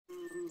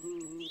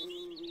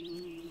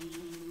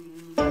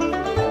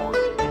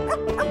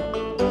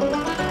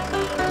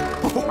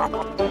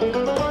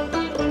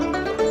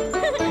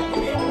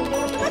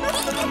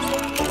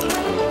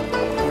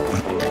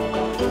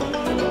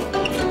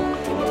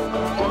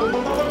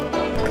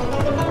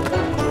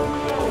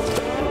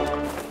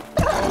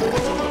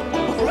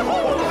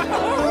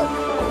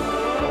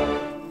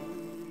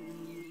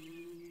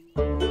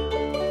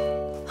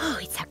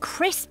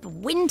Crisp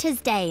winter's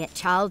day at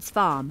Child's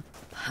farm.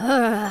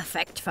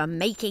 Perfect for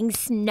making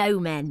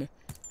snowmen.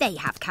 They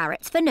have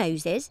carrots for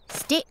noses,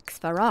 sticks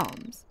for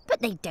arms,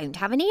 but they don't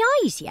have any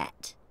eyes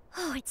yet.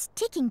 Oh, it's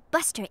taking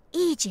Buster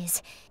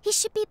ages. He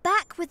should be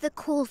back with the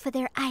coal for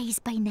their eyes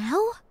by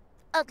now.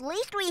 At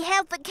least we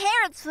have the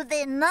carrots for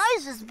their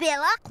noses,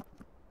 Bella.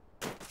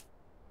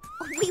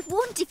 We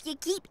won't if you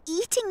keep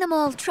eating them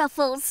all,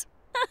 Truffles.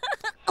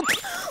 Oh,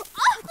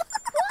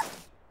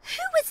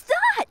 who was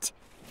that?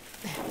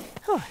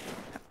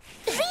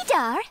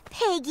 Radar,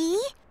 Peggy,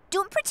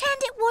 don't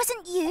pretend it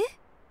wasn't you.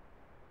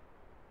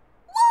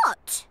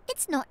 What?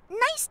 It's not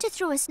nice to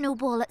throw a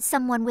snowball at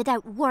someone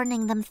without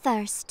warning them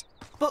first.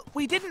 But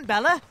we didn't,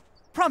 Bella.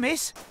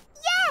 Promise.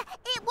 Yeah,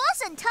 it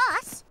wasn't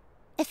us.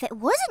 If it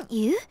wasn't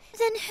you,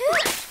 then who?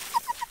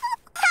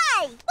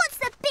 Hey, what's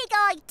the big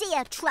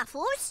idea,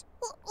 Truffles?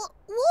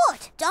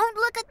 What? Don't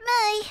look at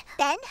me.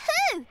 Then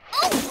who?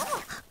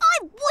 Oh, I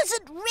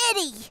wasn't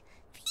ready.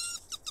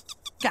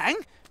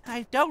 Gang,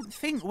 I don't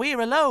think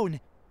we're alone.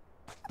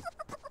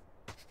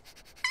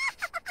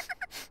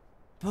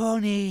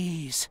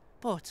 Bunnies.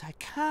 But I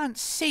can't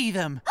see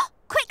them.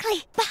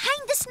 Quickly,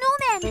 behind the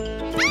snowmen.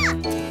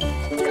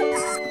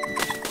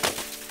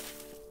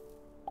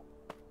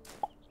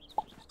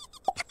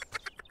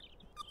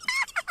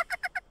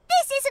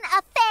 This isn't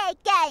a fair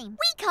game.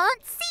 We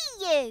can't see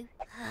you.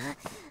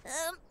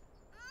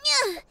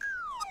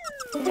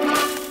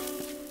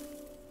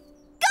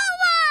 Go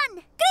on!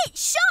 Great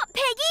shot,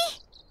 Peggy!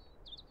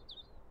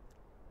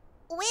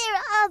 Where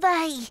are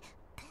they?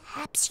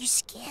 Perhaps you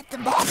scared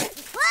them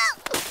off.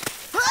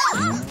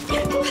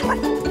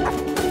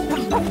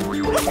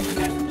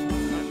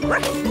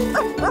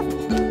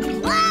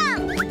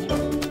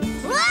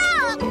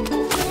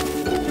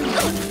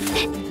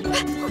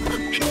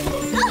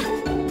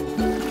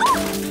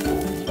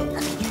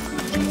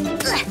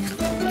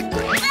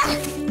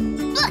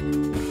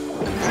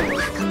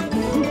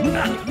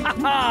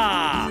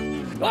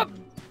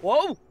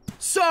 Whoa!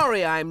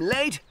 Sorry I'm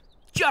late.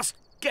 Just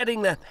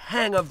getting the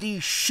hang of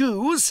these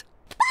shoes.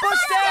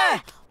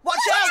 Buster! Watch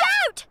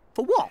out!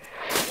 For what?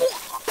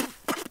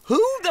 Who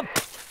the...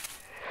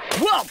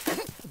 Well,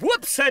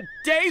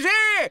 whoops-a-daisy!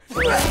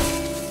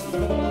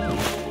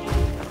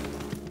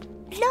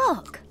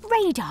 Look,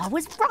 Radar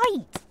was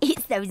right.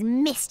 It's those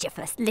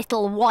mischievous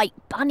little white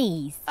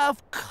bunnies.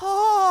 Of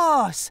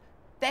course!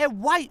 Their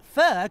white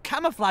fur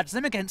camouflaged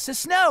them against the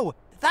snow.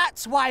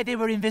 That's why they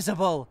were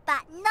invisible.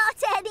 But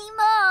not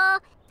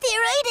anymore.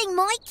 They're eating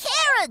my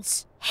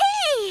carrots.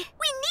 Hey,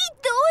 we need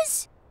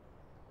those.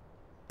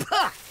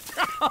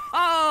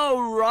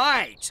 All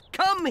right.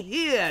 Come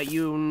here,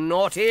 you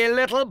naughty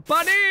little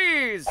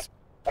bunnies.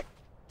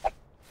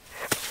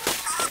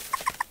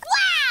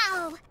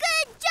 Wow!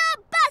 Good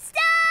job,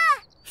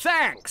 Buster!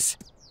 Thanks.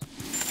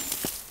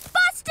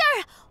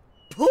 Buster!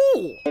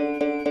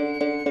 Pull.